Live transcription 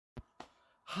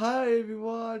Hi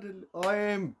everyone, I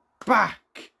am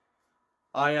back.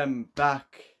 I am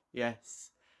back.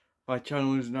 Yes, my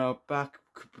channel is now back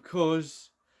because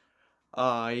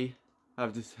I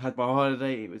have just had my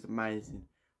holiday. It was amazing.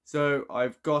 So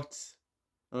I've got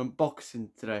an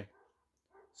unboxing today.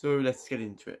 So let's get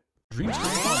into it. Dreams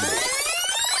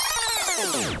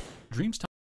time.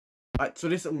 Right, so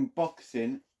this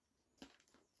unboxing,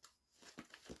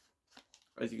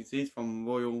 as you can see, is from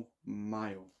Royal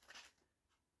Mail.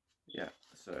 Yeah,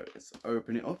 so let's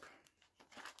open it up.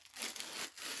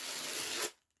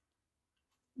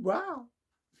 Wow.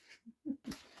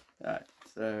 Right,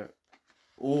 so,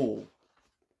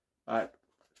 right,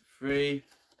 3,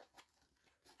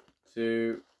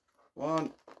 2,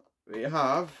 1. We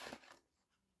have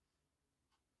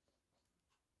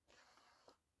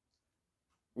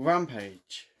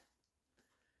Rampage.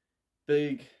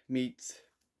 Big meets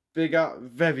bigger.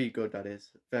 Very good, that is.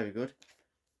 Very good.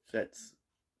 Let's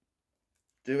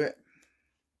do it.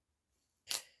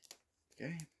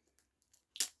 Okay.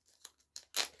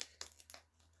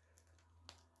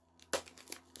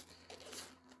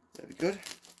 Very good.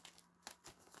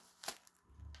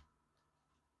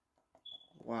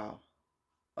 Wow.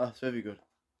 That's very good.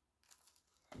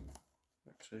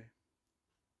 Actually.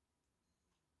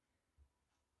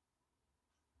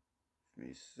 Give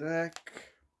me a sec.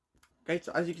 Okay,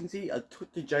 so as you can see, I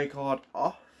took the J card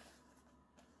off.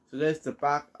 So there's the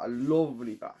back, a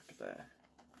lovely back there.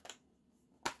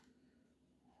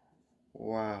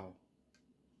 Wow.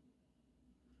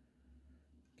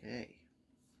 Okay.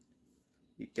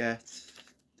 You get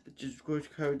the digital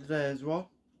code there as well.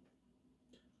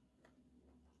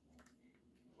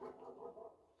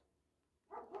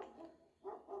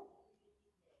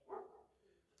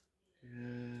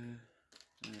 Yeah.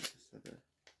 Let's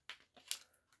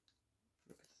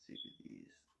see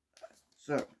these.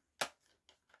 So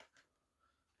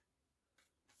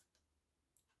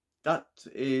that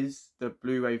is the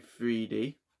Blu-ray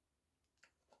 3D.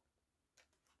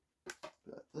 Put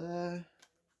that there.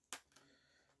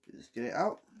 Just get it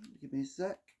out. Give me a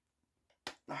sec.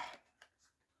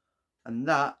 And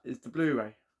that is the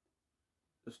Blu-ray.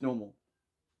 Just normal.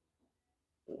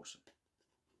 Awesome.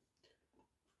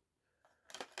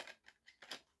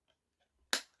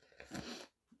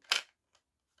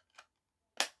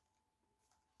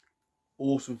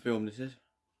 Awesome film this is.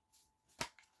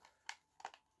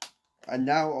 And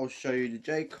now I'll show you the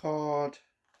J card.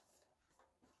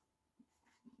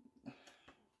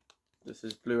 This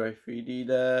is Blu-ray 3D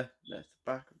there. There's the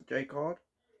back of the J card.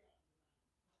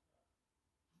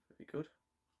 Very good.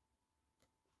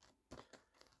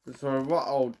 So what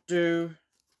I'll do,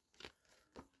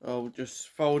 I'll just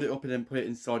fold it up and then put it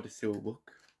inside the Steelbook.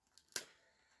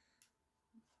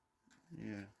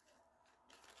 Yeah.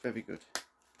 Very good.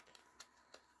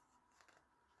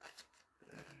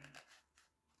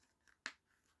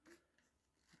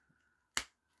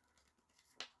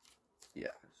 Yeah,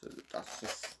 so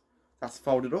that's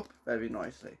folded up very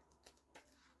nicely.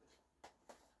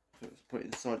 So let's put it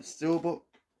inside the Steelbook.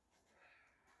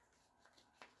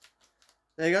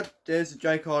 There you go, there's the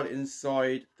J card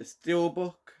inside the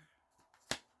Steelbook.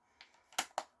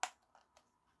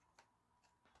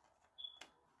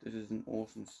 This is an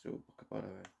awesome Steelbook, by the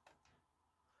way.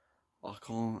 I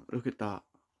can't look at that.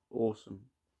 Awesome.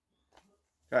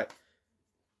 Okay.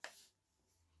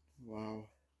 Wow.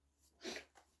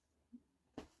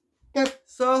 Yep,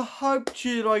 so I hope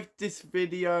you liked this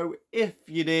video. If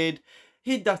you did,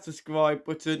 hit that subscribe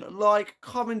button, like,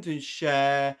 comment and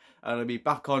share, and I'll be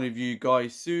back on with you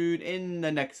guys soon in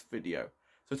the next video.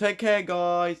 So take care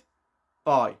guys,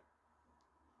 bye.